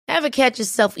Ever catch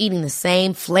yourself eating the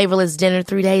same flavorless dinner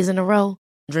 3 days in a row?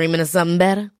 Dreaming of something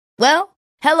better? Well,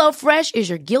 HelloFresh is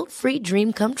your guilt-free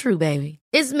dream come true, baby.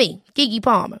 It's me, Keke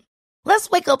Palmer. Let's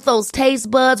wake up those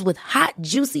taste buds with hot,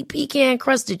 juicy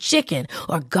pecan-crusted chicken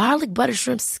or garlic butter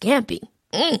shrimp scampi.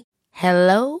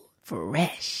 Hello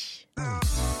Fresh.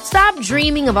 Stop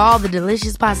dreaming of all the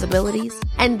delicious possibilities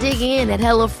and dig in at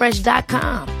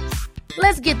HelloFresh.com.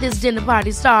 Let's get this dinner party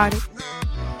started.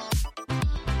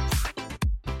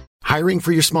 Hiring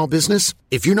for your small business?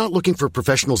 If you're not looking for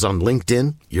professionals on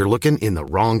LinkedIn, you're looking in the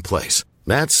wrong place.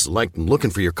 That's like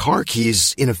looking for your car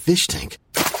keys in a fish tank.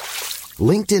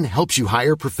 LinkedIn helps you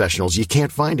hire professionals you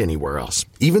can't find anywhere else,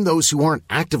 even those who aren't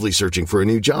actively searching for a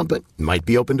new job but might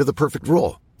be open to the perfect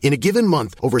role. In a given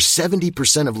month, over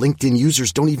 70% of LinkedIn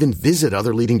users don't even visit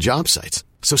other leading job sites.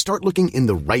 So start looking in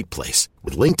the right place.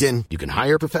 With LinkedIn, you can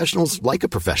hire professionals like a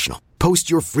professional. Post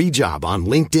your free job on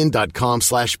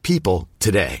linkedin.com/people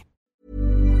today.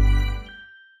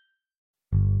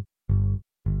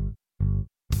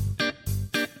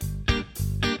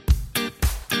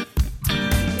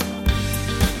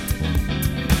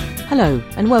 Hello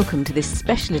and welcome to this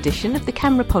special edition of the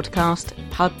CAMRA podcast,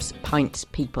 Pubs, Pints,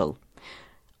 People.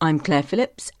 I'm Claire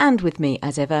Phillips, and with me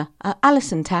as ever are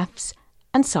Alison Taffs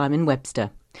and Simon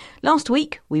Webster. Last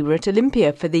week we were at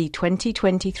Olympia for the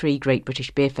 2023 Great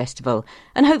British Beer Festival,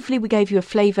 and hopefully we gave you a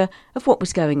flavour of what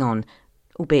was going on,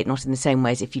 albeit not in the same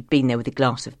way as if you'd been there with a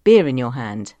glass of beer in your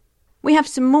hand. We have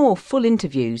some more full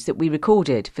interviews that we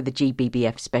recorded for the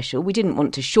GBBF special. We didn't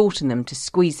want to shorten them to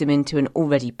squeeze them into an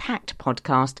already packed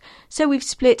podcast, so we've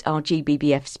split our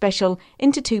GBBF special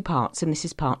into two parts, and this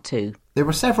is part two. There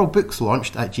were several books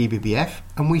launched at GBBF,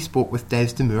 and we spoke with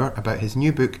Des Demour about his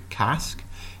new book Cask,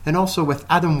 and also with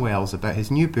Adam Wells about his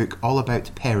new book All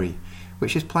About Perry,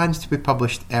 which is planned to be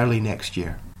published early next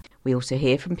year. We also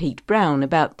hear from Pete Brown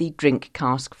about the Drink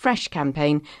Cask Fresh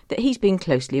campaign that he's been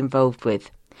closely involved with.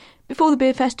 Before the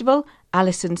beer festival,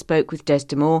 Alison spoke with Des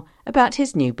Demour about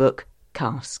his new book,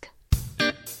 Cask.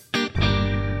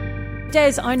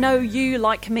 Des, I know you,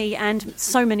 like me, and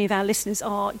so many of our listeners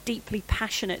are deeply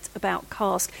passionate about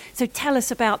Cask. So tell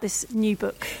us about this new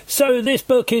book. So this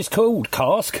book is called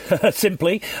Cask,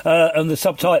 simply, and the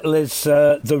subtitle is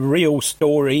The Real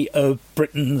Story of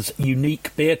Britain's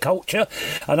Unique Beer Culture.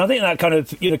 And I think that kind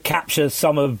of, captures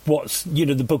some of what's,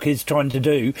 the book is trying to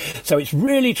do. So it's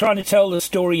really trying to tell the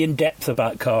story in depth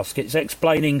about Cask. It's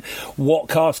explaining what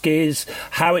Cask is,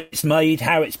 how it's made,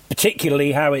 how it's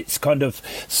kind of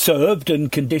served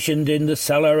and conditioned in the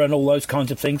cellar and all those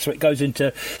kinds of things. So it goes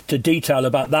into detail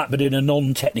about that, but in a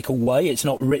non-technical way. It's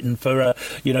not written for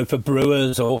for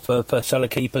brewers or for cellar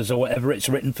keepers or whatever. It's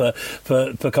written for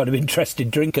kind of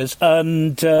interested drinkers.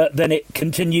 And then it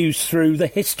continues through the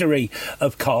history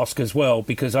of Cask as well,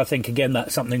 because I think again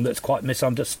that's something that's quite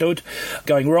misunderstood,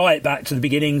 going right back to the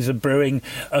beginnings of brewing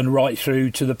and right through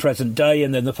to the present day.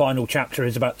 And then the final chapter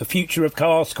is about the future of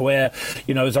Cask, where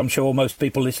as I'm sure most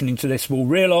people listening to this will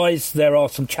realise, there are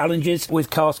some challenges with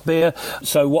cask beer.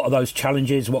 So what are those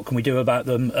challenges? What can we do about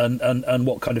them? And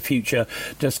what kind of future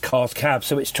does cask have?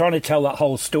 So it's trying to tell that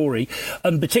whole story,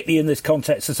 and particularly in this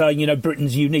context of saying,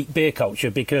 Britain's unique beer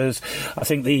culture, because I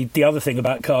think the other thing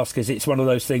about cask is it's one of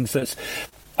those things that's,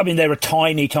 there are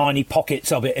tiny, tiny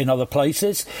pockets of it in other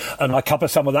places, and I cover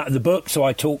some of that in the book. So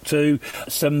I talk to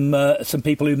some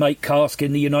people who make cask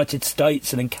in the United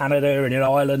States and in Canada and in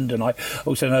Ireland, and I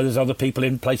also know there's other people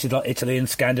in places like Italy and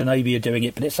Scandinavia doing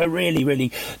it, but it's a really,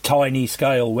 really tiny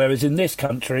scale, whereas in this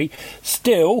country,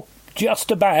 still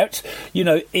just about,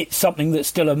 it's something that's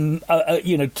still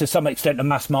to some extent a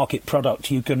mass market product.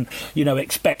 You can,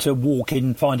 expect to walk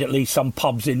in, find at least some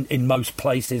pubs in most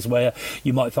places where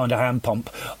you might find a hand pump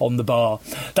on the bar.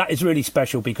 That is really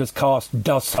special because cask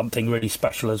does something really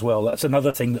special as well. That's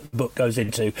another thing that the book goes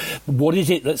into. What is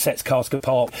it that sets cask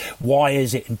apart? Why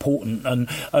is it important?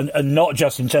 And not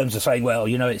just in terms of saying, well,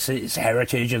 it's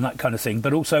heritage and that kind of thing,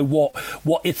 but also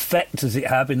what effect does it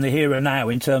have in the here and now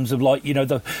in terms of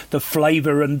the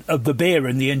flavour of the beer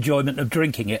and the enjoyment of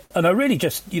drinking it. And I really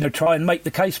just, try and make the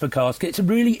case for cask. It's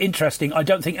really interesting. I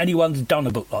don't think anyone's done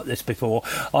a book like this before.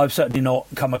 I've certainly not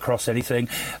come across anything.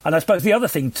 And I suppose the other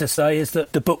thing to say is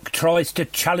that the book tries to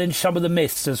challenge some of the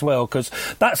myths as well, because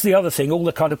that's the other thing, all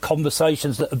the kind of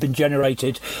conversations that have been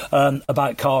generated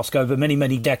about cask over many,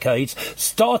 many decades,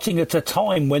 starting at a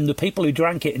time when the people who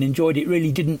drank it and enjoyed it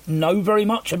really didn't know very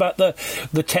much about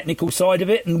the technical side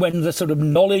of it, and when the sort of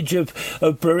knowledge of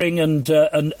brewing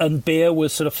and beer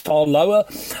was sort of far lower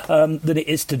than it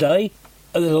is today.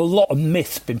 There's a lot of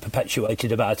myths been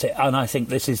perpetuated about it, and I think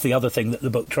this is the other thing that the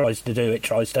book tries to do. It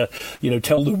tries to,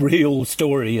 tell the real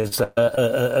story, as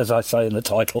I say in the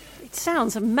title. It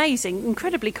sounds amazing,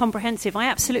 incredibly comprehensive. I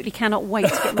absolutely cannot wait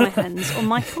to get my hands on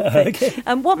my copy. Okay.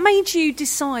 What made you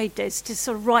decide, Des, to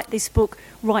sort of write this book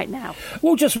right now?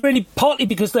 Well, just really partly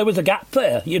because there was a gap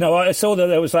there. You know, I saw that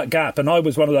there was that gap, and I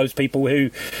was one of those people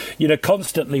who, you know,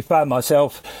 constantly found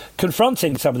myself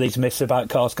confronting some of these myths about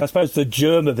cask. I suppose the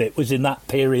germ of it was in that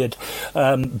period,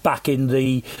 back in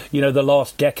the, you know, the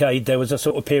last decade. There was a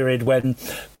sort of period when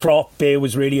craft beer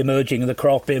was really emerging and the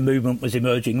craft beer movement was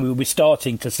emerging. We were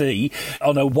starting to see,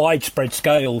 on a widespread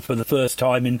scale for the first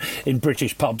time in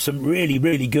British pubs, some really,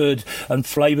 really good and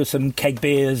flavoursome keg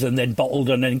beers, and then bottled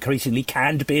and then increasingly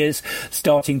canned beers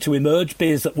starting to emerge.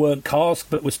 Beers that weren't cask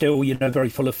but were still, you know, very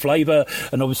full of flavour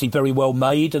and obviously very well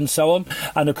made and so on.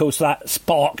 And of course that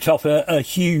sparked off a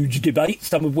huge debate,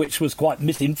 some of which was quite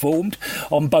misinformed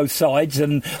on both sides,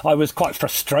 and I was quite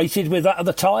frustrated with that at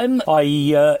the time. I,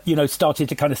 you know, started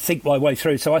to kind of think my way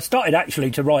through. So I started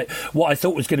actually to write what I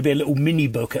thought was going to be a little mini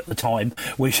book at the time,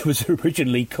 which was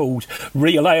originally called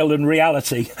Real Ale and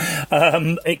Reality.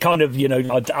 It kind of, you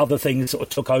know, other things sort of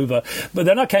took over. But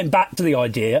then I came back to the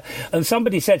idea, and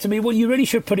somebody said to me, well, you really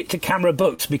should put it to CAMRA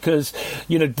Books, because,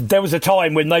 you know, there was a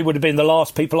time when they would have been the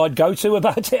last people I'd go to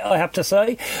about it, I have to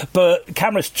say. But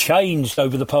CAMRA's changed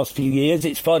over the past few years.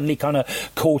 It's finally kind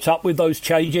of caught up with those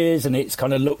changes, and it's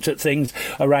kind of looked at things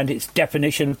around its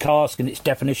definition of cask and its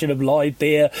definition of live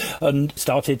beer, and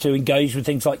started to engage with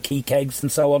things like key kegs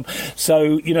and so on.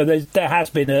 So, you know, there has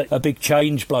been a big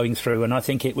change blowing through, and I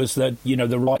think it was the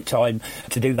right time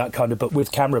to do that kind of book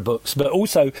with CAMRA Books, but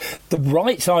also the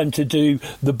right time to do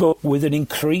the book with an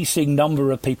increasing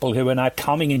number of people who are now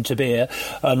coming into beer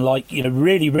and, like, you know,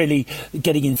 really, really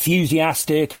getting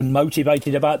enthusiastic and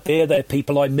motivated about beer. They're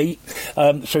people I meet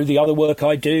through the other work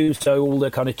I do, so all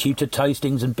the kind of tutored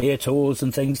tastings and beer tours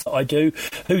and things that I do,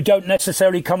 who don't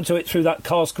necessarily come to it through that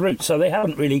cask route, so they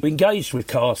haven't really engaged with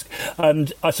cask.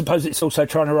 And I suppose it's also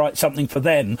trying to write something for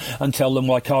them and tell them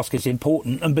why cask is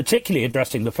important, and particularly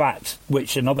addressing the fact,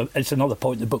 which it's another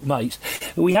point the book makes,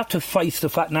 we have to face the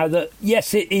fact now that,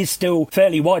 yes, it is still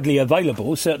fairly widely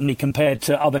available, certainly compared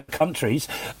to other countries,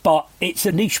 but it's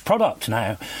a niche product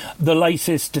now. The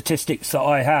latest statistics that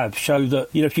I have show that,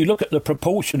 you know, if you look at the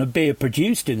proportion of beer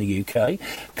produced in the UK,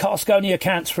 cask only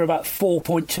accounts for about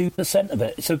 4.2% of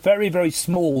it. It's a very, very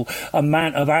small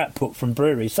amount of output from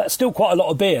breweries. That's still quite a lot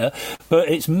of beer, but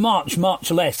it's much,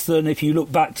 much less than if you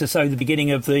look back to, say, the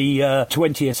beginning of the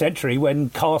 20th century, when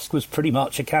cask was pretty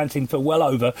much accounting for well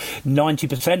over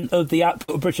 90% of the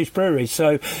output of British breweries.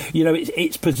 So, you know,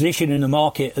 its position in the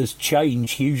market has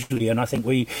changed hugely, and I think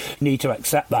we need to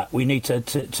accept that. We need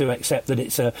to accept that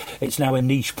it's now a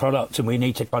niche product, and we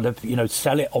need to kind of, you know,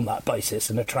 sell it on that basis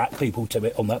and attract people to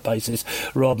it on that basis,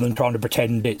 rather than trying to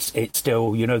pretend it's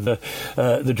still, you know,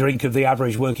 the drink of the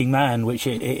average working man, which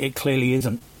it clearly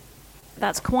isn't.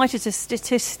 That's quite a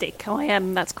statistic.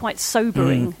 That's quite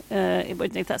sobering,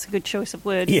 if that's a good choice of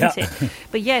word, isn't it?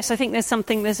 But yes, I think there's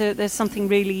something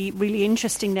really, really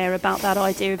interesting there about that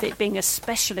idea of it being a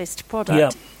specialist product. Yeah.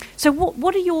 So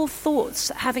what are your thoughts,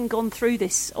 having gone through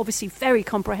this obviously very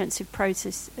comprehensive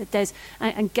process, Des,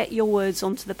 and get your words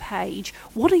onto the page?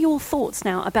 What are your thoughts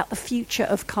now about the future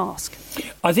of cask?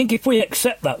 I think if we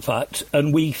accept that fact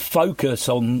and we focus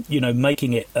on, you know,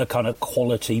 making it a kind of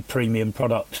quality premium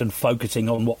product and focusing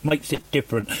on what makes it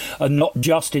different, and not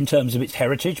just in terms of its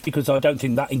heritage, because I don't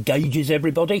think that engages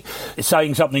everybody.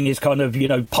 Saying something is kind of, you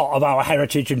know, part of our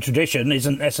heritage and tradition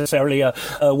isn't necessarily a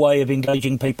way of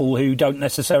engaging people who aren't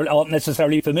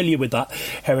necessarily familiar with that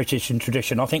heritage and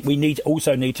tradition. I think we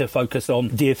also need to focus on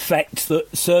the effect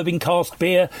that serving cask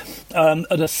beer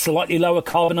at a slightly lower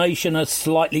carbonation, a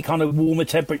slightly kind of warmer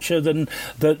temperature than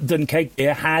keg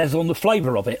beer has on the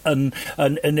flavour of it, and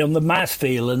on the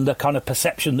mouthfeel and the kind of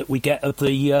perception that we get of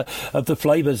the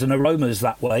flavours and aromas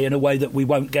that way, in a way that we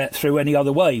won't get through any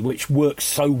other way, which works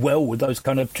so well with those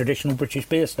kind of traditional British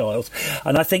beer styles.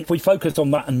 And I think if we focus on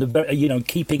that and, you know,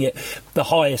 keeping it the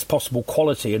highest possible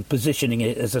quality and positioning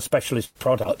it as a specialist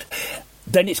product,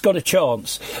 then it's got a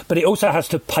chance. But it also has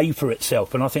to pay for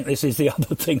itself, and I think this is the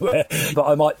other thing where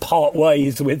I might part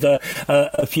ways with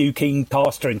a few keen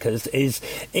cask drinkers,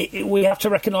 we have to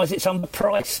recognise it's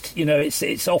underpriced. You know,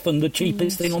 it's often the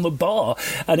cheapest thing on the bar,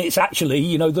 and it's actually,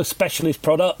 you know, the specialist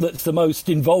product that's the most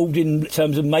involved in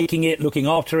terms of making it, looking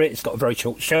after it. It's got a very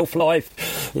short shelf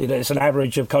life. You know, it's an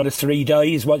average of kind of 3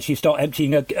 days. Once you start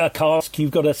emptying a cask,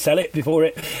 you've got to sell it before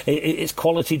its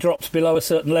quality drops below a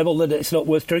certain level that it's not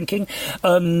worth drinking.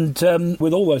 And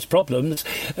with all those problems,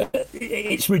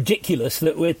 it's ridiculous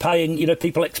that we're paying,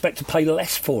 people expect to pay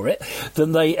less for it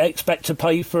than they expect to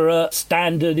pay for a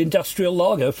standard industrial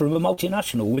lager from a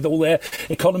multinational with all their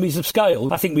economies of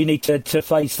scale. I think we need to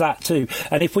face that too.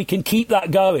 And if we can keep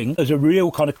that going as a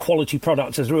real kind of quality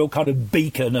product, as a real kind of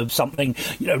beacon of something,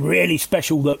 really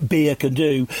special that beer can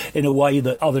do in a way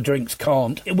that other drinks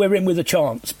can't, we're in with a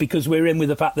chance, because we're in with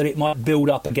the fact that it might build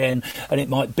up again, and it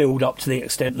might build up to the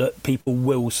extent that people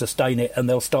will sustain it, and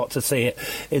they'll start to see it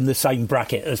in the same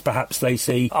bracket as perhaps they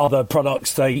see other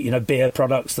products, beer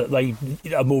products that they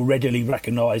are more readily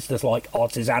recognised as like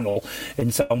artisanal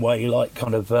in some way, like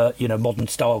kind of modern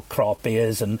style craft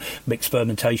beers and mixed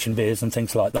fermentation beers and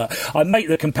things like that. I make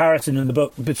the comparison in the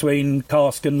book between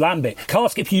Cask and Lambic.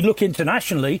 Cask, if you look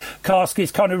internationally, Cask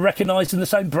is kind of recognised in the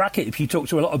same bracket. If you talk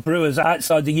to a lot of brewers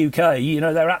outside the UK,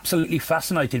 they're absolutely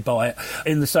fascinated by it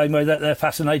in the same way that they're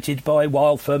fascinated by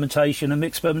wild fermentation and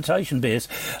mixed fermentation beers.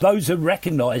 Those are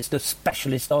recognised as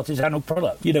specialist artisanal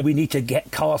product. We need to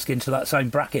get Cask into that same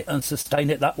bracket and sustain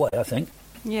it that way, I think.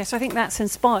 Yes, I think that's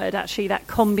inspired, actually, that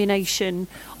combination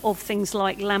of things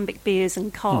like Lambic beers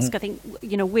and Cask. Mm-hmm. I think,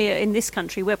 we're in this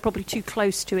country, we're probably too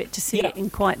close to it to see it in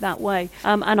quite that way.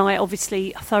 And I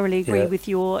obviously thoroughly agree with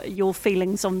your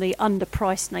feelings on the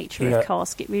underpriced nature of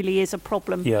Cask. It really is a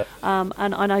problem. Yeah.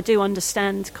 And I do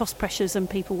understand cost pressures and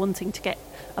people wanting to get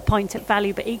a pint at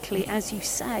value, but equally, as you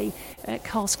say,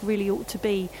 Cask really ought to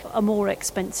be a more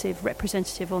expensive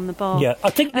representative on the bar. Yeah, I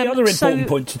think the other important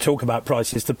point to talk about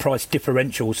price is the price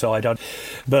differential side.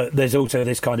 But there's also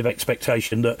this kind of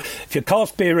expectation that if your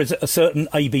Cask beer is at a certain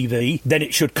ABV, then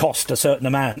it should cost a certain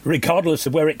amount, regardless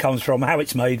of where it comes from, how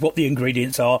it's made, what the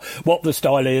ingredients are, what the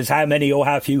style is, how many or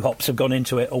how few hops have gone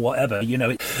into it, or whatever. If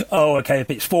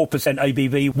it's 4%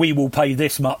 ABV, we will pay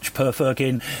this much per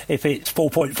firkin. If it's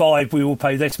 4.5, we will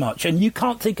pay this much. And you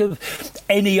can't think of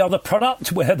any other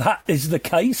product where that is the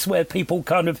case, where people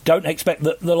kind of don't expect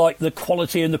that the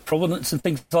quality and the provenance and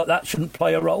things like that shouldn't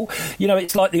play a role.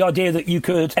 It's like the idea that you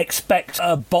could expect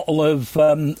a bottle of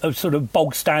sort of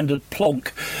bog standard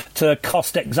Plonk to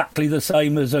cost exactly the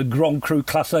same as a Grand Cru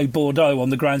Classé Bordeaux on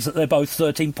the grounds that they're both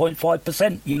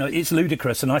 13.5%. It's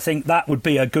ludicrous, and I think that would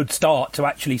be a good start to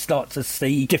actually start to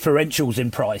see differentials in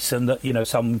price, and that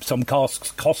some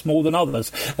casks cost more than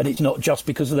others, and it's not just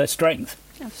because of their strength.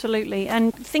 Absolutely.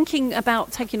 And thinking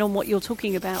about taking on what you're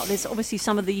talking about, there's obviously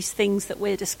some of these things that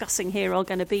we're discussing here are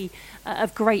going to be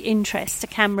of great interest to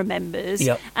CAMRA members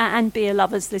and beer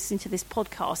lovers listening to this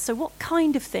podcast. So what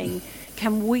kind of thing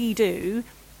can we do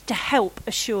to help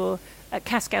assure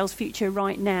Cask Ale's future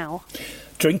right now?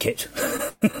 Drink it.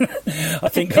 I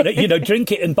think,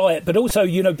 drink it and buy it, but also,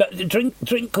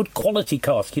 drink good quality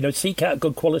Cask. Seek out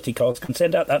good quality Cask and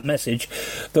send out that message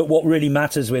that what really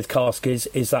matters with Cask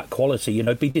is that quality.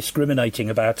 Be discriminating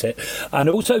about it, and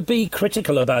also be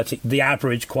critical about it. The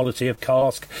average quality of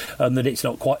Cask, and that it's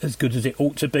not quite as good as it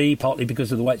ought to be, partly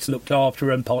because of the way it's looked after,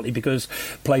 and partly because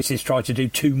places try to do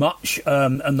too much,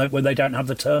 and when they don't have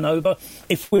the turnover.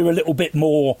 If we're a little bit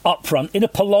more upfront, in a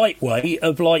polite way,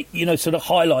 of sort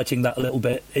of highlighting that a little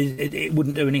bit, it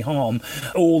wouldn't do any harm.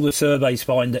 All the surveys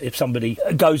find that if somebody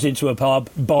goes into a pub,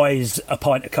 buys a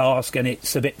pint of Cask, and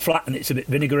it's a bit flat and it's a bit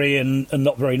vinegary and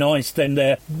not very nice, then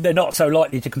they're not so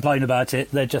likely to complain about it.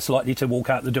 They're just likely to walk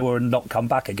out the door and not come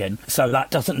back again. So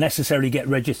that doesn't necessarily get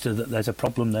registered that there's a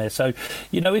problem there. So,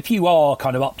 if you are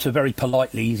kind of up to very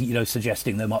politely,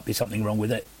 suggesting there might be something wrong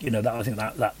with it, I think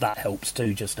that helps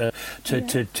too, just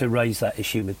to raise that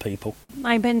issue with people.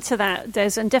 Amen to that,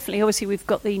 Des. And definitely, obviously, we've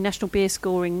got the national beer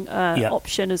scoring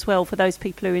option as well for those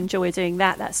people who enjoy doing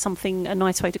that. That's a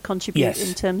nice way to contribute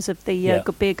in terms of the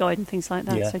good beer guide and things like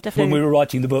that. Yeah. So definitely. When we were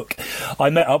writing the book, I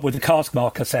met up with a Cask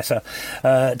Mark assessor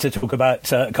to talk about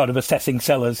kind of assessing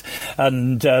cellars,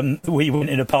 and we went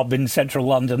in a pub in central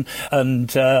London,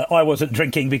 and I wasn't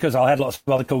drinking because I had lots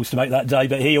of other calls to make that day,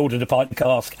 but he ordered a pint of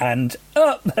Cask, and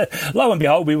lo and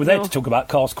behold, we were there to talk about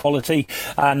Cask quality,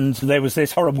 and there was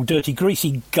this horrible, dirty,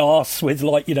 greasy gas with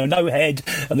no head,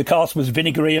 and the Cask was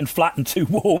vinegary and flat and too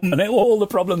warm, and all the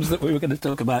problems that we were going to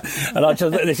talk about. And I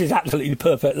just thought this is absolutely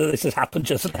perfect that this has happened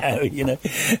just now.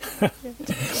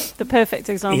 The perfect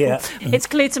example. Yeah. It's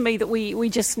clear to me that we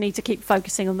just need to keep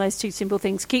focusing on those two simple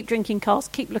things: keep drinking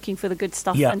Cask, keep looking for the good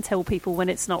stuff, and tell people when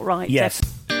it's not right. Yes.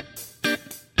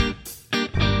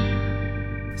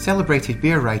 Celebrated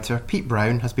beer writer Pete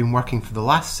Brown has been working for the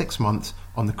last 6 months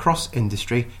on the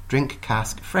cross-industry Drink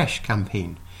Cask Fresh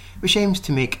campaign, which aims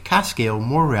to make Cask Ale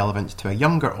more relevant to a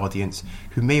younger audience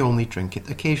who may only drink it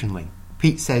occasionally.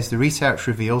 Pete says the research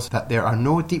reveals that there are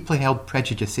no deeply held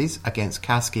prejudices against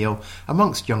Cask Ale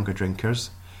amongst younger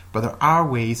drinkers, but there are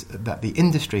ways that the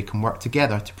industry can work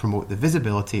together to promote the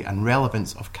visibility and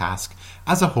relevance of cask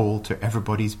as a whole to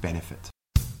everybody's benefit.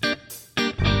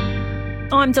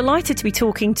 I'm delighted to be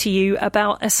talking to you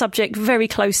about a subject very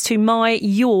close to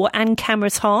your and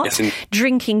CAMRA's heart,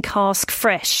 drinking cask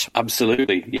fresh.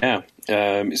 Absolutely, yeah.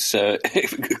 It's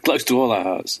close to all our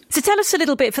hearts. So tell us a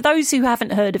little bit, for those who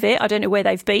haven't heard of it, I don't know where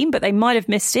they've been, but they might have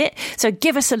missed it. So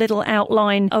give us a little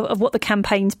outline of what the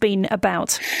campaign's been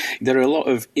about. There are a lot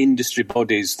of industry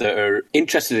bodies that are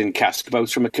interested in cask,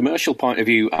 both from a commercial point of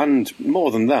view and, more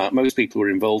than that, most people are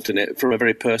involved in it from a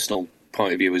very personal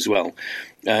point of view as well.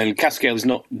 And cask ale is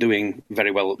not doing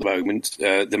very well at the moment.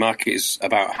 The market is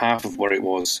about half of what it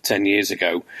was 10 years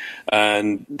ago.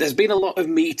 And there's been a lot of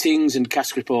meetings and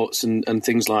cask reports and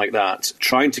things like that,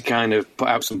 trying to kind of put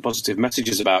out some positive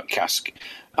messages about cask.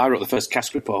 I wrote the first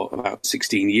cask report about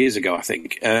 16 years ago, I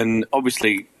think. And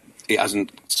obviously it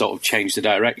hasn't sort of changed the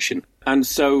direction. And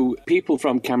so people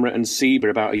from CAMRA and CIBA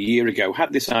about a year ago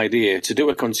had this idea to do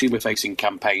a consumer-facing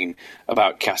campaign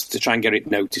about cask to try and get it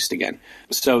noticed again.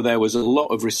 So there was a lot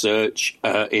of research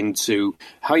into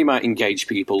how you might engage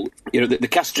people. You know, the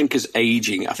cask drinkers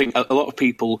ageing. I think a lot of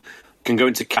people can go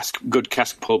into good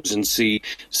cask pubs and see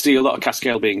a lot of cask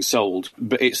ale being sold,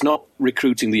 but it's not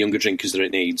recruiting the younger drinkers that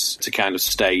it needs to kind of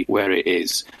stay where it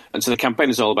is. And so the campaign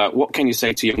is all about what can you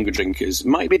say to younger drinkers? It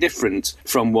might be different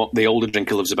from what the older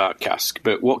drinker loves about cask,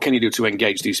 but what can you do to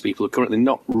engage these people who are currently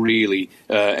not really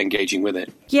engaging with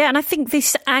it? Yeah, and I think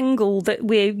this angle that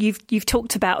you've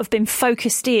talked about have been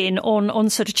focused in on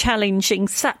sort of challenging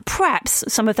perhaps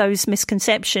some of those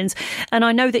misconceptions. And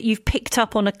I know that you've picked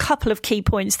up on a couple of key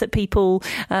points that people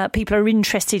are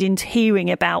interested in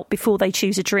hearing about before they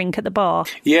choose a drink at the bar.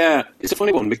 Yeah, it's a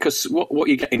funny one because what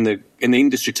you get in the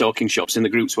industry talking shops, in the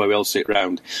groups where we all sit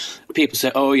around, people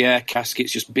say, oh yeah, cask,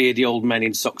 it's just beardy old men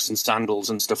in socks and sandals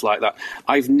and stuff like that.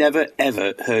 I've never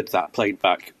ever heard that played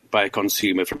back by a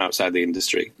consumer from outside the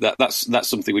industry. That's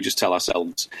something we just tell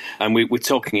ourselves, and we're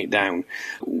talking it down.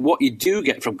 What you do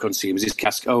get from consumers is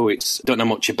cask, don't know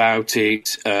much about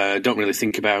it, don't really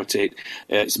think about it,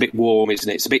 it's a bit warm, isn't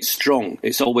it? It's a bit strong,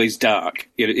 it's always dark.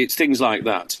 You know, it's things like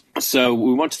that. So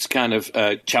we wanted to kind of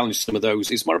challenge some of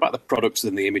those. It's more about the products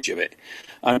than the image of it.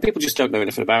 And people just don't know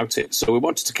anything about it. So we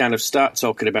wanted to kind of start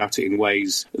talking about it in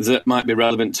ways that might be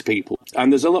relevant to people.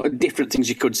 And there's a lot of different things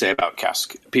you could say about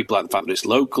cask. People like the fact that it's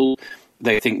local.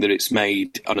 They think that it's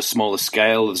made on a smaller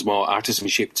scale. There's more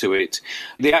artisanship to it.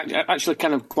 They actually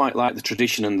kind of quite like the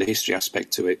tradition and the history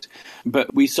aspect to it.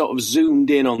 But we sort of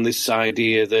zoomed in on this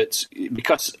idea that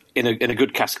because in a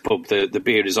good cask pub, the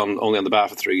beer is only on the bar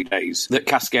for 3 days, that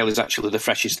cask ale is actually the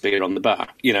freshest beer on the bar.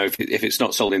 You know, if it's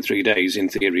not sold in 3 days, in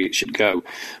theory, it should go.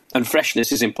 And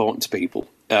freshness is important to people.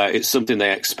 It's something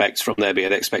they expect from their beer.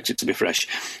 They expect it to be fresh.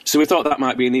 So we thought that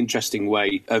might be an interesting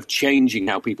way of changing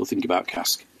how people think about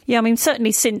cask. Yeah, I mean,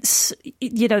 certainly since,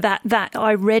 you know, that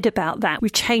I read about that,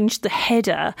 we've changed the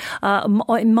header.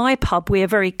 In my pub, we are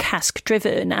very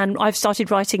cask-driven, and I've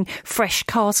started writing fresh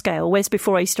cask ale, whereas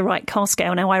before I used to write cask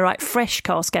ale, now I write fresh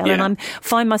cask ale, and I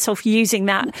find myself using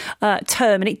that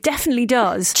term, and it definitely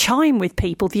does chime with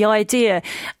people, the idea.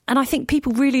 And I think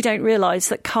people really don't realise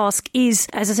that cask is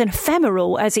as an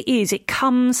ephemeral as it is. It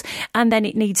comes and then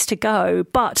it needs to go.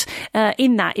 But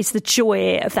in that is the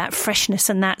joy of that freshness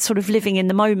and that sort of living in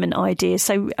the moment idea.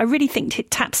 So I really think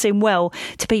it taps in well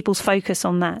to people's focus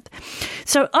on that.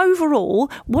 So overall,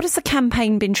 what has the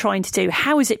campaign been trying to do?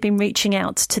 How has it been reaching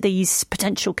out to these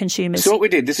potential consumers? So what we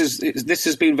did, this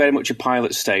has been very much a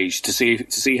pilot stage to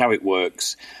see how it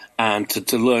works and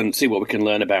to see what we can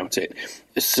learn about it.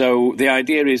 So the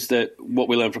idea is that what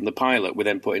we learn from the pilot, we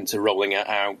then put into rolling it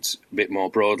out a bit more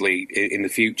broadly in the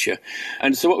future.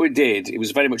 And so what we did, it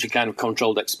was very much a kind of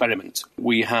controlled experiment.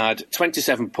 We had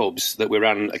 27 pubs that we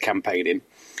ran a campaign in,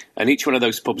 and each one of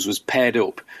those pubs was paired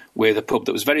up with a pub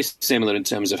that was very similar in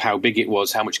terms of how big it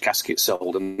was, how much cask it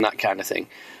sold, and that kind of thing.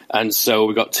 And so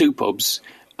we got 2 pubs,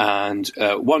 and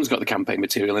one's got the campaign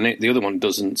material in it, the other one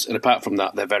doesn't. And apart from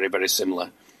that, they're very, very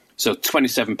similar. So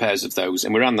 27 pairs of those,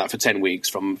 and we ran that for 10 weeks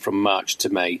from March to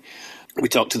May. We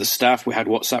talked to the staff. We had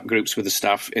WhatsApp groups with the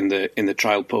staff in the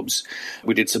trial pubs.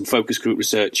 We did some focus group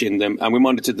research in them, and we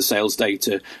monitored the sales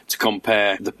data to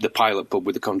compare the pilot pub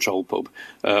with the control pub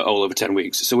all over 10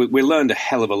 weeks. So we learned a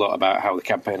hell of a lot about how the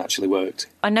campaign actually worked.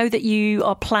 I know that you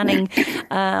are planning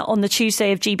on the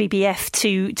Tuesday of GBBF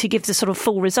to give the sort of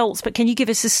full results, but can you give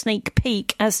us a sneak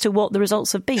peek as to what the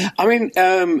results have been? I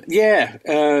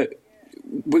mean,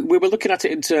 we were looking at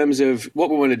it in terms of what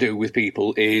we want to do with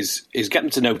people is get them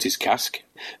to notice cask,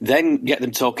 then get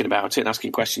them talking about it and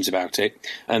asking questions about it,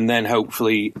 and then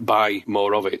hopefully buy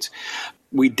more of it.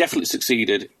 we definitely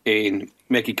succeeded in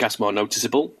making cask more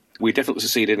noticeable. We definitely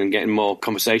succeeded in getting more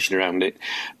conversation around it.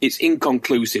 It's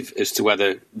inconclusive as to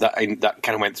whether that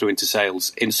kind of went through into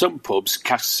sales. In some pubs,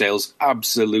 cask sales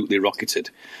absolutely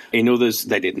rocketed. In others,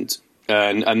 they didn't.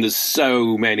 And there's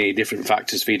so many different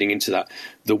factors feeding into that.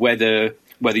 The weather,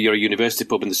 whether you're a university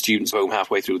pub and the students home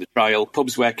halfway through the trial.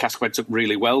 Pubs where cask went up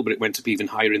really well, but it went up even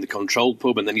higher in the control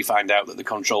pub, and then you find out that the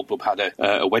control pub had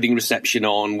a wedding reception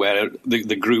on where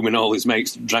the groom and all his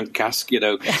mates drank cask,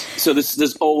 So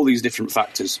there's all these different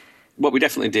factors. What we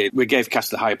definitely did, we gave cask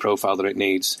the high profile that it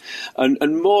needs.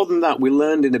 And more than that, we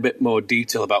learned in a bit more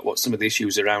detail about what some of the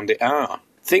issues around it are.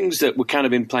 Things that were kind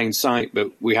of in plain sight,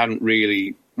 but we hadn't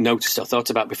really noticed or thought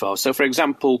about before. So, for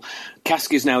example,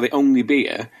 cask is now the only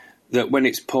beer that when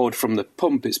it's poured from the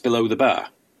pump, it's below the bar.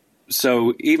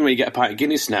 So even when you get a pint of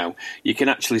Guinness now, you can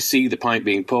actually see the pint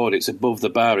being poured. It's above the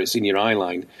bar. It's in your eye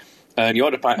line. And you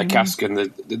order a pint of cask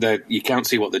and you can't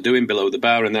see what they're doing below the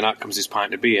bar, and then out comes this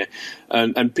pint of beer.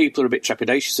 And people are a bit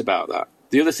trepidatious about that.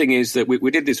 The other thing is that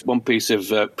we did this one piece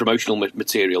of promotional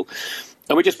material,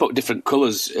 and we just put different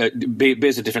colours,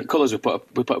 beers of different colours. We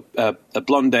put a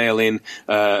blonde ale in,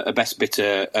 a best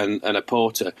bitter, and a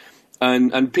porter.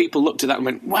 And people looked at that and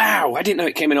went, wow, I didn't know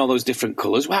it came in all those different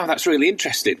colours. Wow, that's really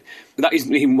interesting. That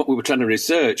isn't even what we were trying to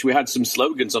research. We had some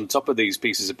slogans on top of these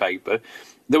pieces of paper.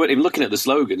 They weren't even looking at the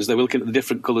slogans. They were looking at the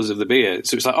different colours of the beer.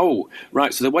 So it's like, oh,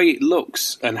 right, so the way it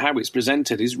looks and how it's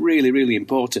presented is really, really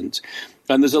important.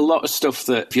 And there's a lot of stuff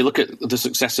that, if you look at the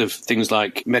success of things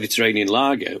like Mediterranean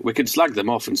lager, we could slag them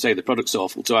off and say the product's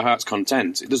awful to our heart's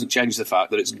content. It doesn't change the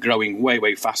fact that it's growing way,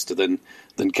 way faster than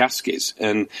cask is.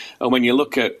 And when you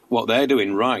look at what they're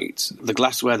doing right, the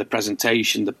glassware, the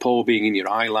presentation, the pour being in your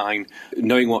eye line,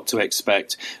 knowing what to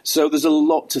expect. So there's a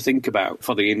lot to think about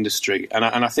for the industry. And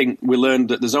I think we learned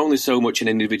that there's only so much an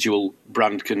individual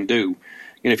brand can do.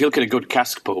 If you look at a good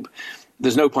cask pub,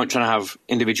 there's no point trying to have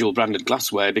individual branded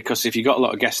glassware, because if you've got a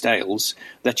lot of guest ales,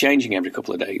 they're changing every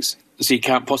couple of days. So you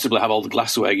can't possibly have all the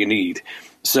glassware you need.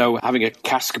 So having a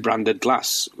cask branded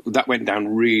glass, that went down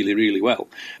really, really well.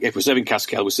 If we're serving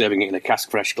cask ale, we're serving it in a cask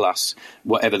fresh glass,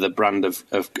 whatever the brand of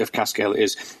cask ale it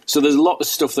is. So there's a lot of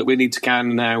stuff that we need to kind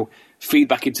of now feed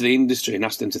back into the industry and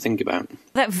ask them to think about.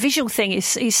 That visual thing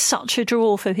is such a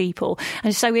draw for people. And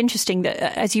it's so interesting that,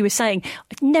 as you were saying,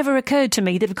 it never occurred to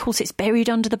me that, of course, it's buried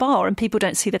under the bar and people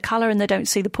don't see the colour and they don't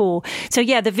see the pour. So,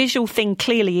 yeah, the visual thing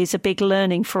clearly is a big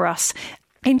learning for us.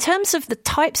 In terms of the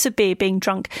types of beer being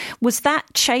drunk, was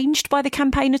that changed by the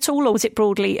campaign at all, or was it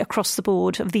broadly across the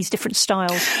board of these different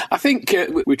styles? I think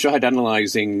we tried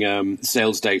analysing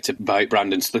sales data by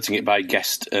brand and splitting it by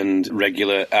guest and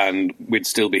regular, and we'd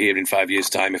still be here in 5 years'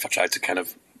 time if I tried to kind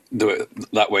of do it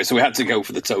that way. So we had to go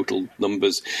for the total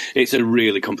numbers. It's a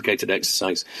really complicated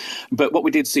exercise. But what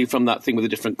we did see from that thing with the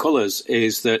different colours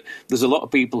is that there's a lot of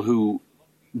people who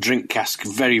drink cask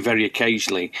very, very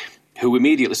occasionally, who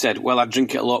immediately said, well, I'd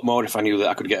drink it a lot more if I knew that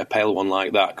I could get a pale one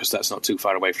like that, because that's not too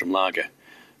far away from lager.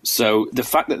 So the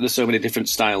fact that there's so many different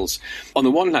styles, on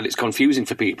the one hand, it's confusing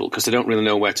for people because they don't really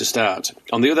know where to start.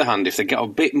 On the other hand, if they get a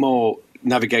bit more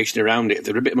navigation around it, if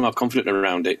they're a bit more confident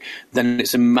around it, then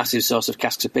it's a massive source of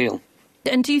cask's appeal.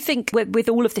 And do you think with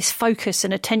all of this focus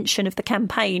and attention of the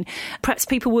campaign, perhaps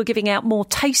people were giving out more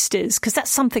tasters? Because that's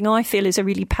something I feel is a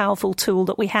really powerful tool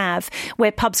that we have,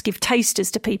 where pubs give tasters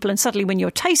to people, and suddenly when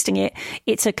you're tasting it,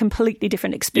 it's a completely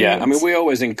different experience. Yeah, I mean, we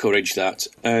always encourage that.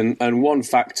 And one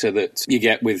factor that you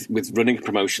get with running a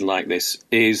promotion like this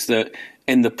is that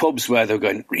in the pubs where they're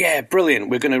going, yeah, brilliant,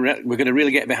 we're going to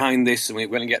really get behind this, and we're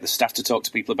going to get the staff to talk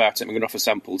to people about it, and we're going to offer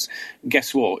samples.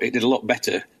 Guess what? It did a lot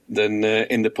better than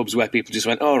in the pubs where people just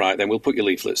went, all right, then we'll put your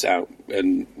leaflets out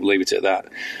and leave it at that.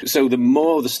 So the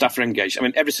more the staff are engaged, I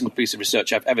mean, every single piece of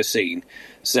research I've ever seen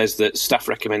says that staff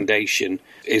recommendation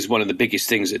is one of the biggest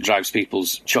things that drives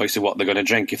people's choice of what they're going to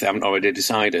drink if they haven't already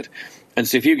decided. And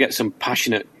so if you get some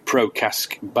passionate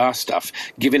pro-cask bar staff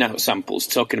giving out samples,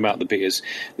 talking about the beers,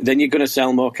 then you're going to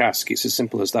sell more cask. It's as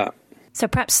simple as that. So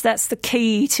perhaps that's the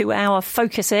key to our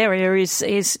focus area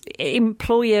is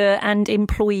employer and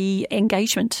employee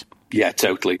engagement. Yeah,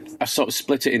 totally. I sort of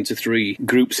split it into three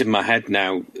groups in my head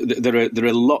now. There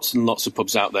are lots and lots of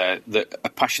pubs out there that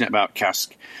are passionate about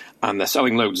cask, and they're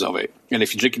selling loads of it. And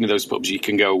if you're drinking in those pubs, you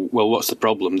can go, well, what's the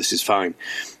problem? This is fine.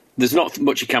 There's not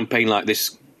much a campaign like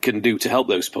this can do to help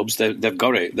those pubs. They've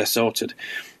got it. They're sorted.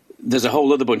 There's a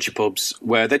whole other bunch of pubs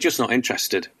where they're just not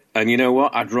interested. And you know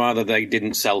what? I'd rather they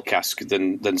didn't sell cask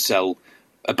than sell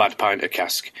a bad pint of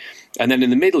cask. And then in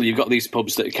the middle, you've got these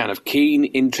pubs that are kind of keen,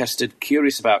 interested,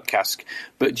 curious about cask,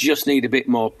 but just need a bit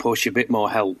more push, a bit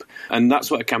more help. And that's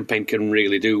what a campaign can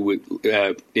really do.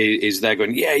 Is they're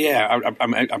going,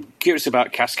 I'm curious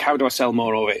about cask. How do I sell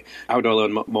more of it? How do I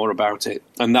learn more about it?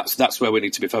 And that's where we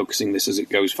need to be focusing this as it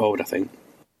goes forward, I think.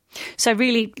 So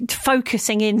really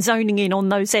focusing in, zoning in on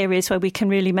those areas where we can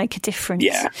really make a difference.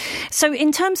 Yeah. So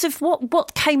in terms of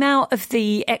what came out of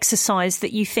the exercise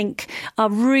that you think are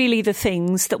really the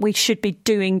things that we should be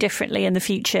doing differently in the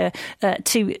future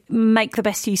to make the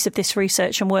best use of this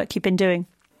research and work you've been doing?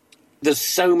 There's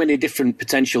so many different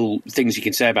potential things you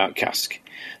can say about cask.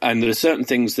 And there are certain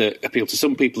things that appeal to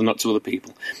some people and not to other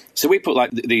people. So we put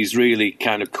like these really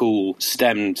kind of cool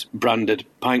stemmed branded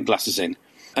pint glasses in.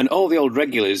 And all the old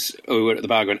regulars who were at the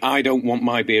bar going, I don't want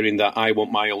my beer in that, I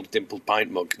want my old dimpled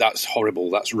pint mug. That's horrible,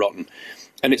 that's rotten.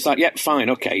 And it's like, yeah, fine,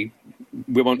 okay,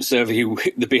 we won't serve you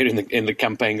the beer in the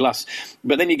campaign glass.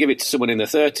 But then you give it to someone in their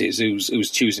 30s who's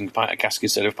choosing a pint of cask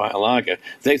instead of a pint of lager.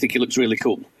 They think it looks really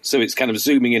cool. So it's kind of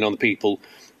zooming in on the people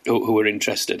who are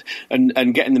interested and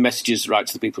getting the messages right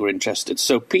to the people who are interested.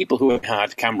 So people who have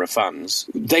had CAMRA fans,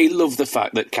 they love the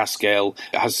fact that cask ale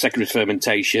has secondary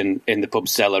fermentation in the pub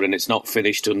cellar and it's not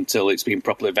finished until it's been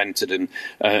properly vented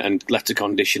and left to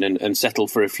condition and settle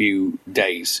for a few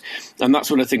days. And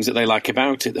that's one of the things that they like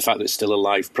about it, the fact that it's still a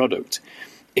live product.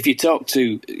 If you talk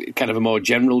to kind of a more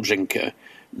general drinker,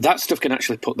 that stuff can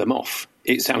actually put them off.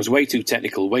 It sounds way too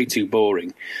technical, way too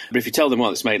boring. But if you tell them,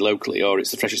 well, it's made locally or it's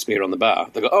the freshest beer on the bar,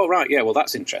 they'll go, oh, right, yeah, well,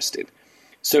 that's interesting.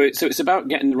 So it's about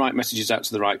getting the right messages out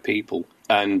to the right people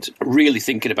and really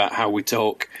thinking about how we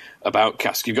talk about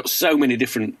cask. You've got so many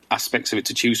different aspects of it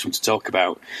to choose from to talk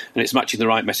about, and it's matching the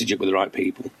right message up with the right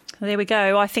people. There we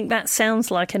go. I think that sounds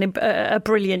like a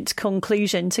brilliant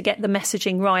conclusion, to get the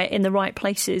messaging right in the right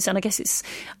places. And I guess it's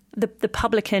the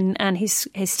publican and his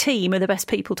team are the best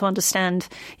people to understand,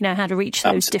 how to reach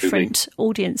those different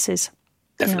audiences.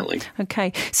 Definitely. Yeah.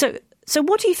 Okay. So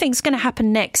what do you think is going to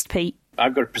happen next, Pete?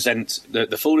 I've got to present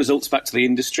the full results back to the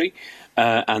industry,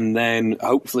 and then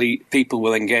hopefully people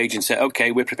will engage and say,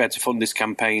 OK, we're prepared to fund this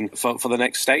campaign for the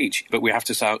next stage. But we have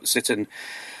to sit and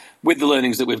with the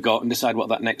learnings that we've got and decide what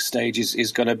that next stage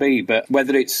is going to be. But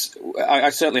whether it's, I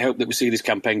certainly hope that we see this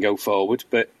campaign go forward,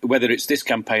 but whether it's this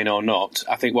campaign or not,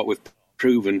 I think what we've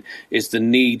proven is the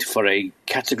need for a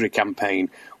category campaign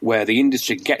where the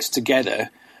industry gets together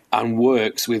and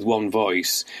works with one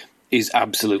voice is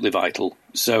absolutely vital.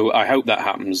 So I hope that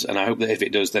happens, and I hope that if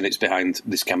it does, then it's behind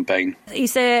this campaign.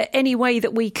 Is there any way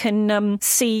that we can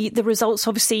see the results?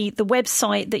 Obviously, the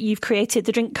website that you've created,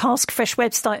 the Drink Cask Fresh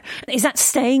website, is that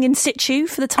staying in situ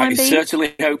for the time being? I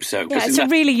certainly hope so. Yeah, it's a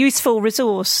really useful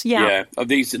resource. Yeah.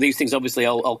 These things obviously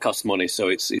all cost money, so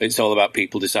it's all about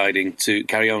people deciding to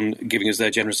carry on giving us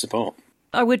their generous support.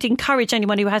 I would encourage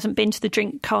anyone who hasn't been to the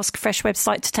Drink Cask Fresh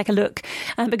website to take a look,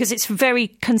 because it's very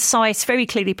concise, very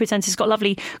clearly presented. It's got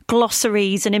lovely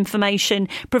glossaries and information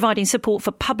providing support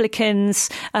for publicans,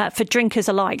 for drinkers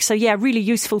alike. So, yeah, really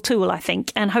useful tool, I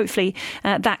think. And hopefully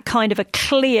that kind of a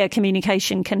clear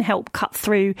communication can help cut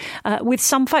through with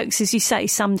some folks, as you say,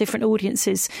 some different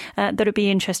audiences that would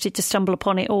be interested to stumble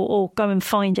upon it or go and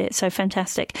find it. So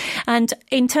fantastic. And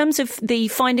in terms of the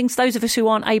findings, those of us who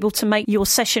aren't able to make your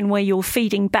session where you're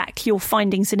feeding back your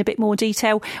findings in a bit more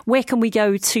detail, where can we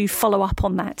go to follow up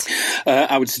on that?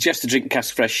 I would suggest the Drink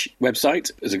Cask Fresh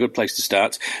website as a good place to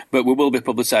start, but we will be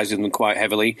publicising them quite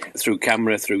heavily through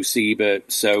CAMRA, through SIBA,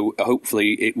 so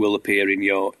hopefully it will appear in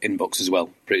your inbox as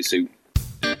well pretty soon.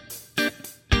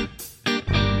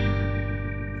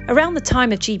 Around the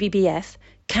time of GBBF,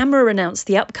 CAMRA announced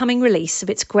the upcoming release of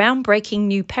its groundbreaking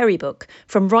new Perry book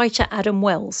from writer Adam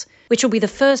Wells, which will be the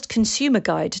first consumer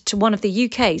guide to one of the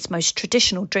UK's most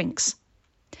traditional drinks.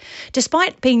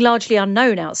 Despite being largely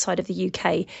unknown outside of the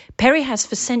UK, Perry has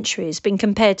for centuries been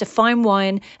compared to fine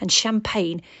wine and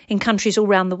champagne in countries all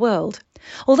around the world.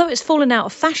 Although it's fallen out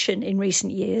of fashion in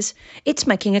recent years, it's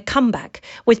making a comeback,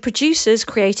 with producers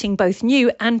creating both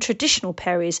new and traditional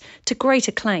Perrys to great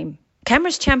acclaim.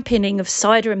 CAMRA's championing of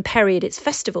cider and perry at its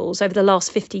festivals over the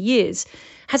last 50 years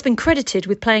has been credited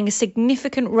with playing a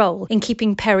significant role in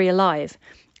keeping perry alive,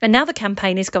 and now the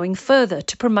campaign is going further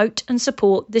to promote and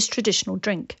support this traditional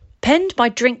drink. Penned by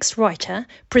drinks writer,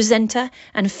 presenter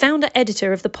and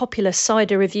founder-editor of the popular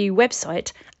cider review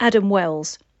website, Adam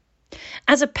Wells.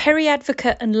 As a perry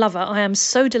advocate and lover, I am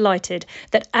so delighted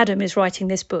that Adam is writing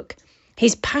this book.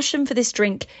 His passion for this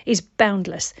drink is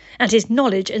boundless, and his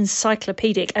knowledge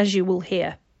encyclopedic, as you will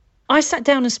hear. I sat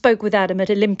down and spoke with Adam at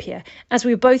Olympia as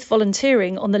we were both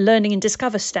volunteering on the Learning and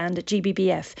Discover stand at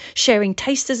GBBF, sharing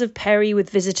tasters of Perry with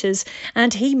visitors,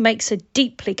 and he makes a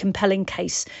deeply compelling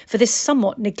case for this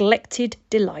somewhat neglected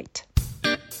delight.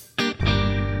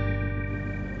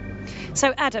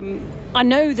 So, Adam, I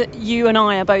know that you and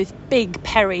I are both big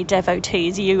Perry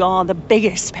devotees. You are the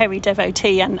biggest Perry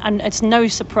devotee, and it's no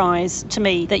surprise to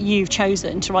me that you've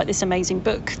chosen to write this amazing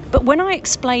book. But when I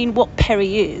explain what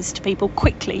Perry is to people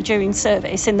quickly during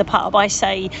service in the pub, I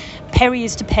say Perry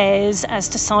is to pears as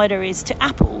to cider is to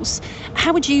apples.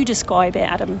 How would you describe it,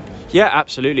 Adam? Yeah,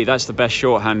 absolutely. That's the best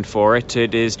shorthand for it.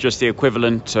 It is just the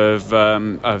equivalent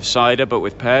of cider, but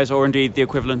with pears, or indeed the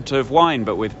equivalent of wine,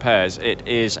 but with pears. It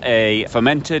is a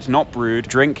fermented, not brewed,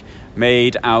 drink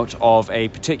made out of a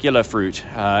particular fruit,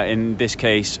 in this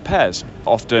case pears.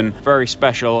 Often very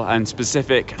special and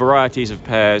specific varieties of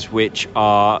pears which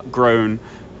are grown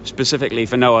specifically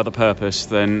for no other purpose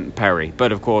than Perry.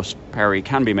 But of course, Perry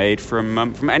can be made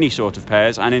from any sort of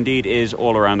pears, and indeed is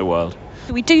all around the world.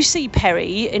 We do see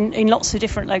Perry in lots of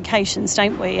different locations,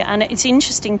 don't we? And it's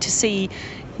interesting to see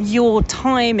your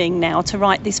timing now to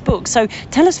write this book. So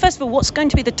tell us first of all, what's going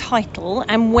to be the title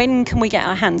and when can we get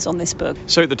our hands on this book?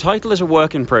 So the title is a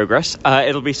work in progress.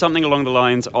 It'll be something along the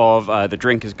lines of The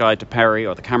Drinker's Guide to Perry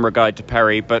or The Camera Guide to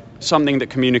Perry, but something that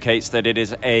communicates that it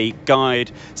is a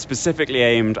guide specifically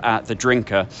aimed at the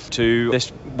drinker to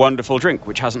this wonderful drink,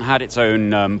 which hasn't had its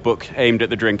own book aimed at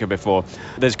the drinker before.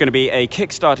 There's going to be a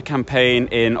Kickstarter campaign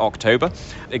in October,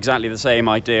 exactly the same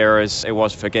idea as it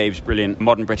was for Gabe's brilliant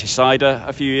Modern British Cider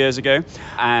a few years ago,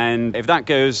 and if that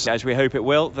goes as we hope it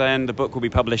will, then the book will be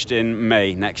published in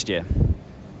May next year.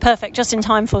 Perfect, just in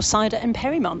time for Cider and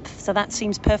Perry month, so that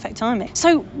seems perfect timing.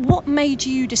 So what made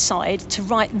you decide to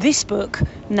write this book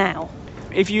now?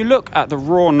 If you look at the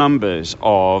raw numbers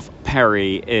of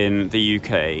Perry in the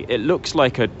UK, it looks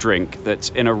like a drink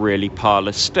that's in a really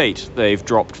parlous state. They've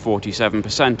dropped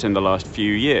 47% in the last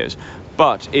few years.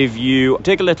 But if you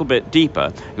dig a little bit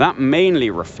deeper, that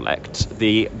mainly reflects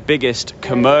the biggest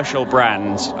commercial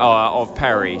brands of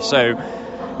Perry. So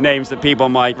names that people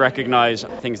might recognise,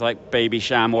 things like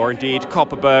Babycham or indeed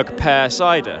Copperberg Pear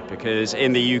Cider, because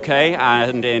in the UK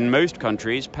and in most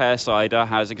countries, pear cider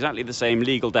has exactly the same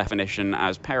legal definition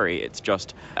as Perry. It's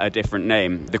just a different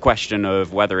name. The question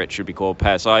of whether it should be called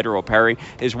pear cider or Perry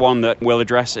is one that we'll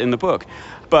address in the book.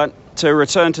 But to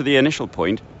return to the initial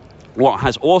point, what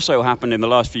has also happened in the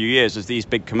last few years as these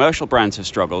big commercial brands have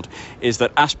struggled is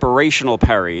that aspirational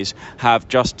Perrys have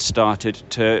just started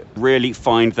to really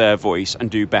find their voice and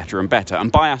do better and better.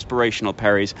 And by aspirational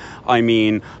Perrys, I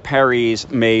mean Perrys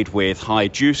made with high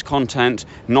juice content,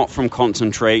 not from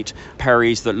concentrate,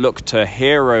 Perrys that look to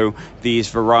hero these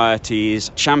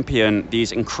varieties, champion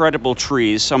these incredible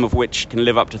trees, some of which can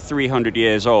live up to 300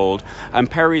 years old, and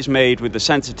Perrys made with the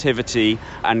sensitivity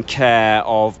and care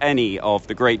of any of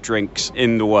the great drinks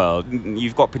in the world.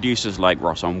 You've got producers like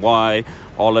Ross on Wye,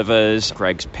 Oliver's,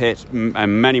 Greg's Pit,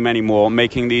 and many, many more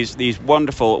making these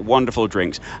wonderful, wonderful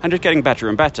drinks and just getting better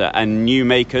and better. And new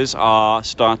makers are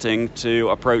starting to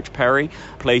approach Perry.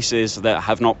 Places that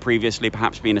have not previously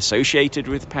perhaps been associated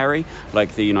with Perry,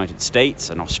 like the United States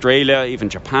and Australia, even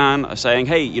Japan, are saying,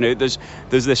 hey, you know, there's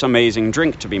this amazing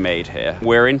drink to be made here.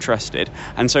 We're interested.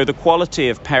 And so the quality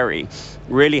of Perry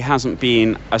really hasn't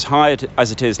been as high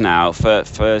as it is now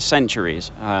for centuries,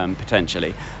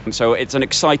 potentially. And so it's an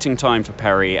exciting time for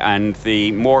Perry, and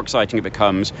the more exciting it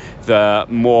becomes, the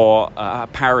more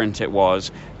apparent it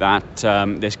was that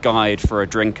this guide for a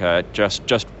drinker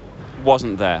just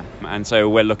wasn't there. And so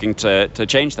we're looking to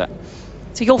change that.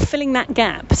 So you're filling that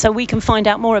gap so we can find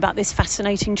out more about this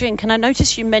fascinating drink. And I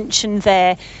noticed you mentioned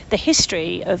there the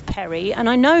history of Perry. And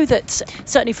I know that,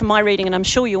 certainly from my reading, and I'm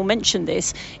sure you'll mention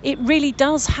this, it really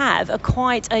does have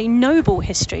quite a noble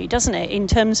history, doesn't it, in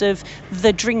terms of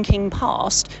the drinking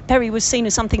past. Perry was seen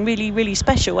as something really, really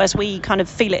special, as we kind of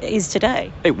feel it is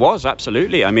today. It was,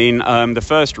 absolutely. I mean, the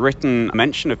first written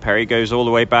mention of Perry goes all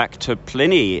the way back to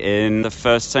Pliny in the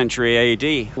 1st century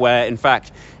AD, where, in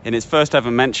fact, in his first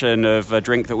ever mention of a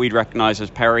drink that we'd recognise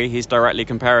as Perry, he's directly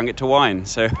comparing it to wine.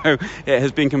 So it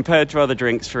has been compared to other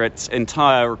drinks for its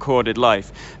entire recorded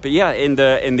life. But yeah, in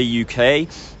the UK,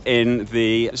 in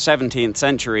the 17th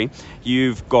century,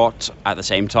 you've got, at the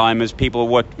same time as people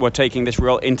were taking this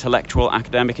real intellectual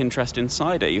academic interest in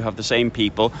cider, you have the same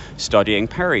people studying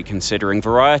Perry, considering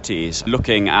varieties,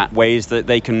 looking at ways that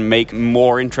they can make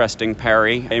more interesting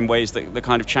Perry in ways that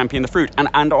kind of champion the fruit,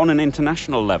 and on an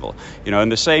international level. You know, in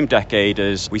the same decade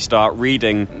as we start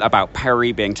reading about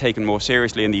Perry being taken more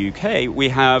seriously in the UK, we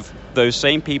have those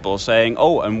same people saying,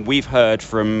 oh, and we've heard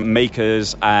from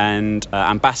makers and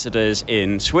ambassadors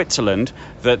in Switzerland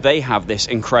that they have this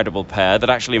incredible pear that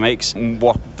actually makes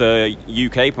what the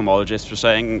UK pomologists were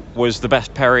saying was the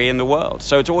best perry in the world.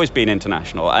 So it's always been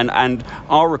international. And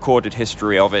our recorded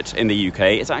history of it in the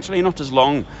UK is actually not as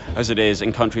long as it is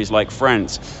in countries like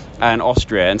France and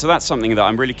Austria. And so that's something that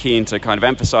I'm really keen to kind of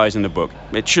emphasize in the book.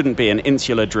 It shouldn't be an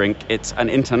insular drink. It's an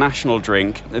international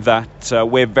drink that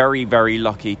we're very, very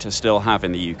lucky to still have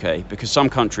in the UK, because some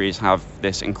countries have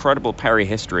this incredible perry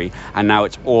history and now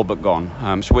it's all but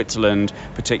gone. Switzerland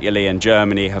particularly and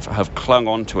Germany have clung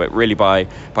on to it really by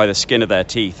the skin of their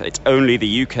teeth. It's only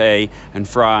the UK and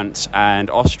France and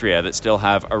Austria that still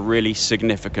have a really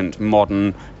significant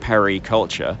modern perry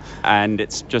culture, and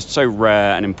it's just so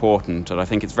rare and important, and I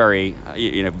think it's very,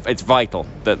 it's vital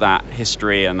that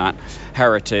history and that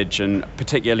heritage, and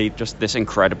particularly just this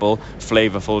incredible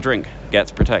flavourful drink,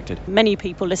 gets protected. Many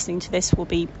people listening to this will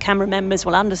be CAMRA members,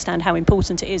 will understand how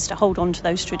important it is to hold on to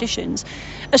those traditions.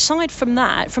 Aside from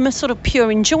that, from a sort of pure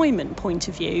enjoyment point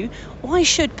of view, why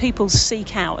should people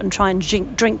seek out and try and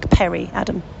drink perry,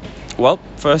 Adam? Well,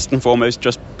 first and foremost,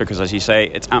 just because, as you say,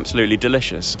 it's absolutely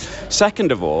delicious.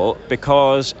 Second of all,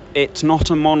 because it's not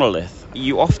a monolith.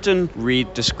 You often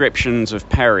read descriptions of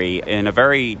perry in a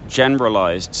very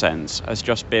generalised sense as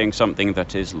just being something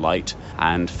that is light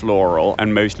and floral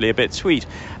and mostly a bit sweet.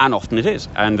 And often it is.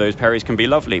 And those perries can be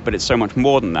lovely, but it's so much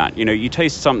more than that. You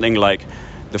taste something like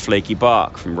the flaky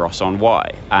bark from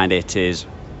Ross-on-Wye, and it is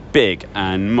big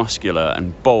and muscular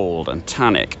and bold and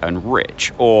tannic and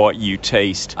rich. Or you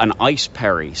taste an ice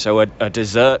perry, so a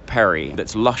dessert perry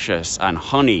that's luscious and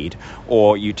honeyed.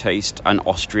 Or you taste an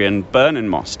Austrian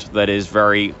Bernenmost that is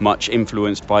very much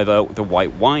influenced by the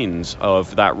white wines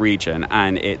of that region,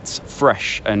 and it's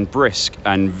fresh and brisk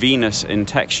and vinous in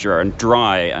texture and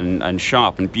dry and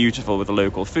sharp and beautiful with the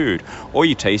local food. Or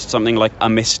you taste something like a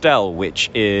Mistel, which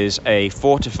is a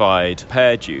fortified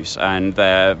pear juice, and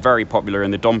they're very popular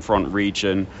in the Domfront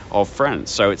region of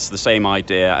France. So it's the same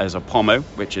idea as a Pommeau,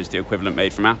 which is the equivalent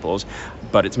made from apples,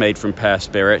 but it's made from pear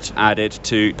spirit added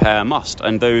to pear must,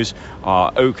 and those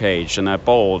are oak aged and they're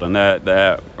bold and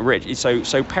they're rich.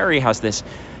 So perry has this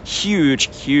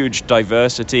huge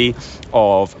diversity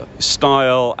of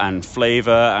style and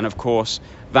flavour, and of course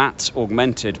that's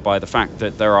augmented by the fact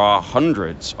that there are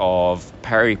hundreds of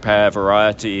perry pear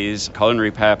varieties, culinary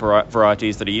pear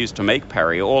varieties that are used to make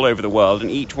perry all over the world,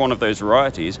 and each one of those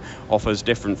varieties offers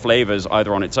different flavours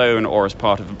either on its own or as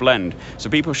part of a blend. So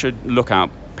people should look out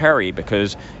perry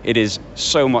because it is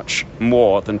so much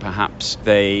more than perhaps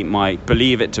they might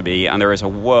believe it to be, and there is a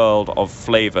world of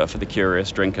flavour for the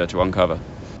curious drinker to uncover.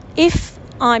 If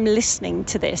I'm listening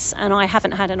to this and I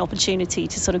haven't had an opportunity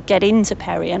to sort of get into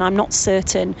perry and I'm not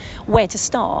certain where to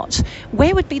start,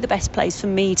 where would be the best place for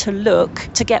me to look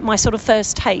to get my sort of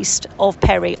first taste of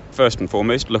perry? First and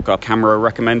foremost, look up CAMRA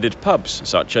recommended pubs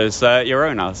such as your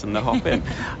own, Alison, the Hop Inn.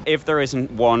 If there isn't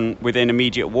one within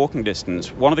immediate walking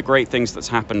distance, one of the great things that's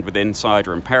happened within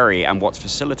cider and perry, and what's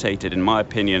facilitated, in my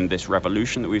opinion, this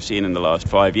revolution that we've seen in the last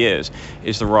 5 years,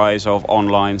 is the rise of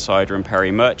online cider and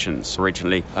perry merchants.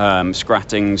 Originally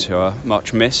Scrattings, who are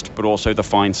much missed, but also the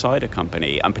Fine Cider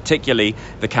Company, and particularly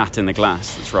the Cat in the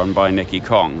Glass that's run by Nicky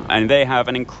Kong. And they have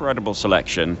an incredible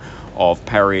selection of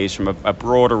perries from a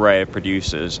broad array of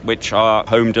producers, which are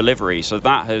home delivery. So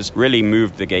that has really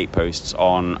moved the gateposts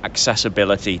on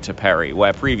accessibility to perry,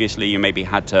 where previously you maybe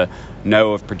had to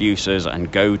know of producers and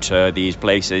go to these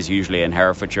places, usually in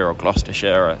Herefordshire or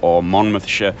Gloucestershire or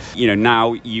Monmouthshire.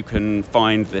 Now you can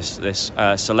find this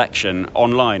selection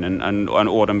online and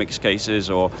order mixed cases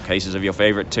or cases of your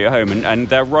favourite to your home. And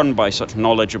they're run by such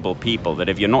knowledgeable people that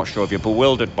if you're not sure, if you're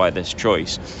bewildered by this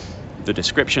choice, the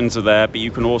descriptions are there, but you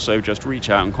can also just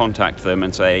reach out and contact them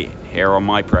and say, here are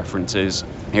my preferences,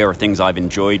 here are things I've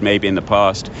enjoyed maybe in the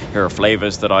past, here are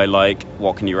flavours that I like,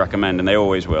 what can you recommend? And they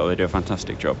always will. They do a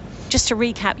fantastic job. Just to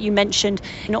recap, you mentioned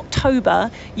in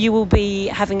October you will be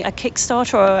having a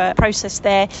Kickstarter or a process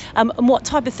there. And what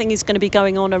type of thing is going to be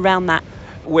going on around that?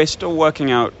 We're still working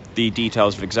out the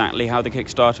details of exactly how the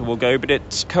Kickstarter will go, but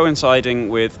it's coinciding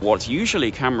with what's usually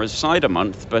CAMRA's Cider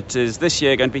Month, but is this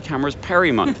year going to be CAMRA's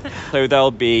Perry Month. So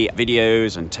there'll be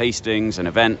videos and tastings and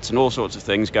events and all sorts of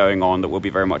things going on that we'll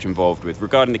be very much involved with.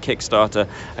 Regarding the Kickstarter,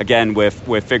 again, we're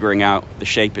figuring out the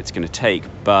shape it's going to take,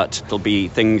 but there'll be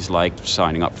things like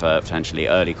signing up for potentially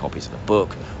early copies of the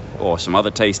book or some other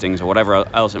tastings or whatever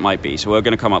else it might be. So we're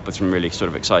going to come up with some really sort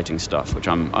of exciting stuff, which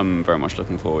I'm very much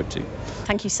looking forward to.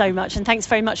 Thank you so much, and thanks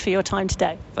very much for your time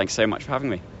today. Thanks so much for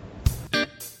having me.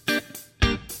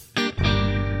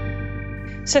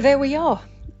 So there we are.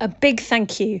 A big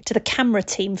thank you to the CAMRA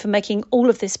team for making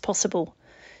all of this possible.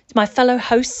 To my fellow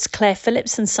hosts Claire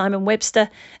Phillips and Simon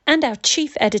Webster, and our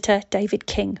chief editor David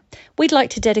King. We'd like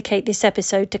to dedicate this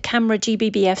episode to CAMRA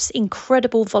GBBF's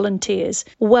incredible volunteers,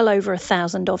 well over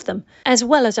 1,000 of them, as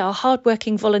well as our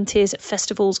hardworking volunteers at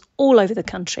festivals all over the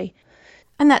country.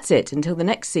 And that's it until the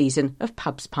next season of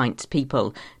Pubs, Pints,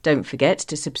 People. Don't forget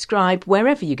to subscribe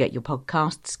wherever you get your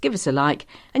podcasts, give us a like,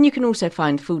 and you can also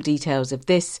find full details of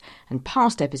this and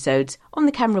past episodes on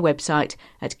the CAMRA website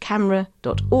at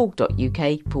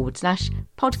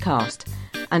camera.org.uk/podcast.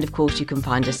 And of course you can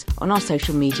find us on our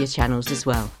social media channels as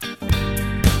well.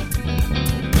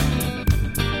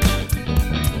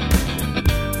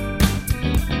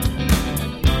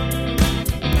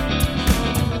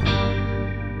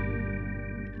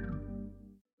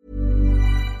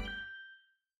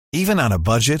 Even on a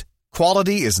budget,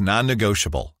 quality is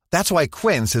non-negotiable. That's why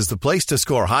Quince is the place to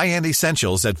score high-end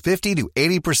essentials at 50 to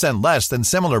 80% less than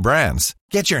similar brands.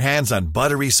 Get your hands on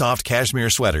buttery soft cashmere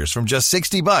sweaters from just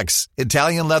 $60,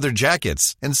 Italian leather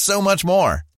jackets, and so much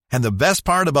more. And the best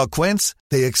part about Quince,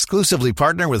 they exclusively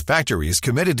partner with factories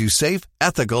committed to safe,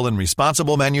 ethical, and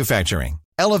responsible manufacturing.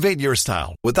 Elevate your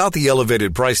style without the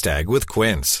elevated price tag with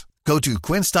Quince. Go to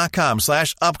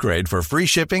quince.com/upgrade for free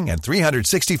shipping and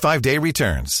 365-day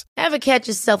returns. Ever catch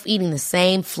yourself eating the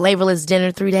same flavorless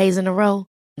dinner 3 days in a row?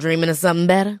 Dreaming of something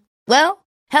better? Well,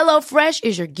 HelloFresh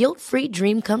is your guilt-free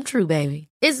dream come true, baby.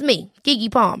 It's me,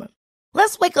 Keke Palmer.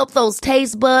 Let's wake up those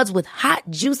taste buds with hot,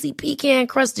 juicy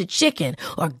pecan-crusted chicken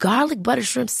or garlic butter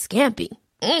shrimp scampi.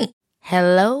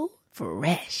 Hello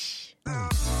Fresh.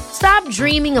 Stop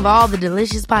dreaming of all the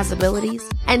delicious possibilities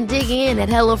and dig in at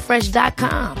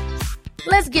HelloFresh.com.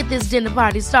 Let's get this dinner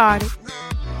party started.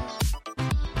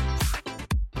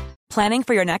 Planning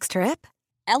for your next trip?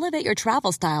 Elevate your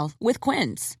travel style with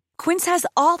Quince. Quince has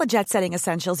all the jet-setting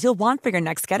essentials you'll want for your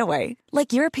next getaway,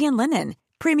 like European linen,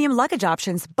 premium luggage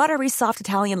options, buttery soft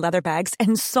Italian leather bags,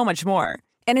 and so much more.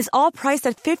 And is all priced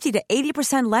at 50 to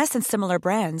 80% less than similar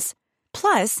brands.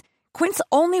 Plus, Quince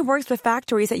only works with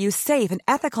factories that use safe and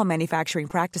ethical manufacturing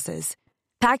practices.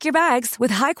 Pack your bags with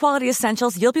high-quality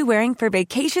essentials you'll be wearing for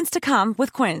vacations to come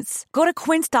with Quince. Go to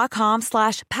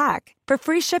quince.com/pack for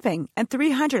free shipping and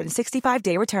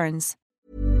 365-day returns.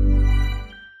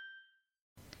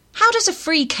 How does a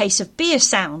free case of beer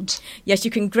sound? Yes, you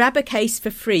can grab a case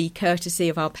for free courtesy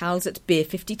of our pals at Beer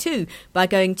 52 by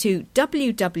going to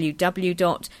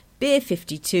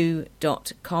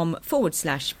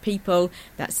www.beer52.com/people,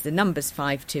 that's the numbers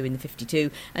 52 in the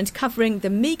 52, and covering the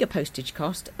meagre postage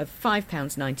cost of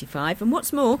 £5.95. And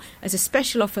what's more, as a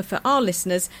special offer for our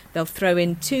listeners, they'll throw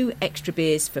in 2 extra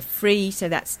beers for free, so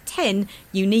that's 10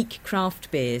 unique craft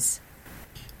beers.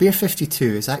 Beer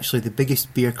 52 is actually the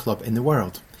biggest beer club in the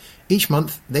world. Each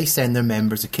month they send their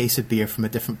members a case of beer from a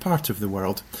different part of the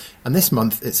world, and this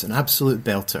month it's an absolute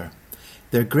belter.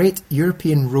 Their Great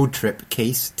European Road Trip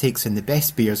case takes in the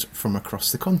best beers from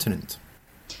across the continent.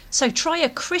 So try a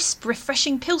crisp,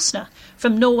 refreshing Pilsner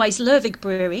from Norway's Lervig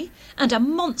Brewery and a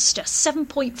monster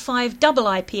 7.5 double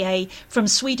IPA from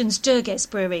Sweden's Dörges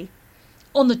Brewery.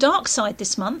 On the dark side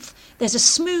this month, there's a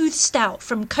smooth stout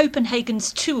from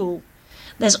Copenhagen's Tuel.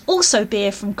 There's also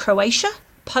beer from Croatia,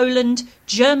 Poland,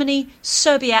 Germany,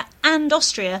 Serbia and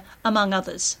Austria, among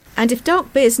others. And if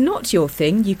dark beer's not your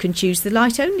thing, you can choose the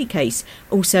light-only case.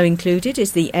 Also included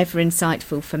is the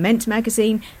ever-insightful Ferment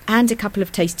magazine and a couple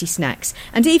of tasty snacks.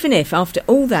 And even if, after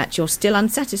all that, you're still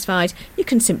unsatisfied, you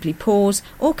can simply pause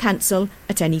or cancel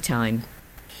at any time.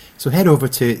 So head over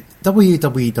to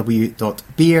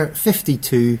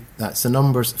www.beer52, that's the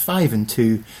numbers 5 and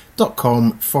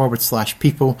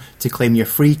 2.com/people to claim your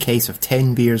free case of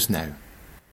 10 beers now.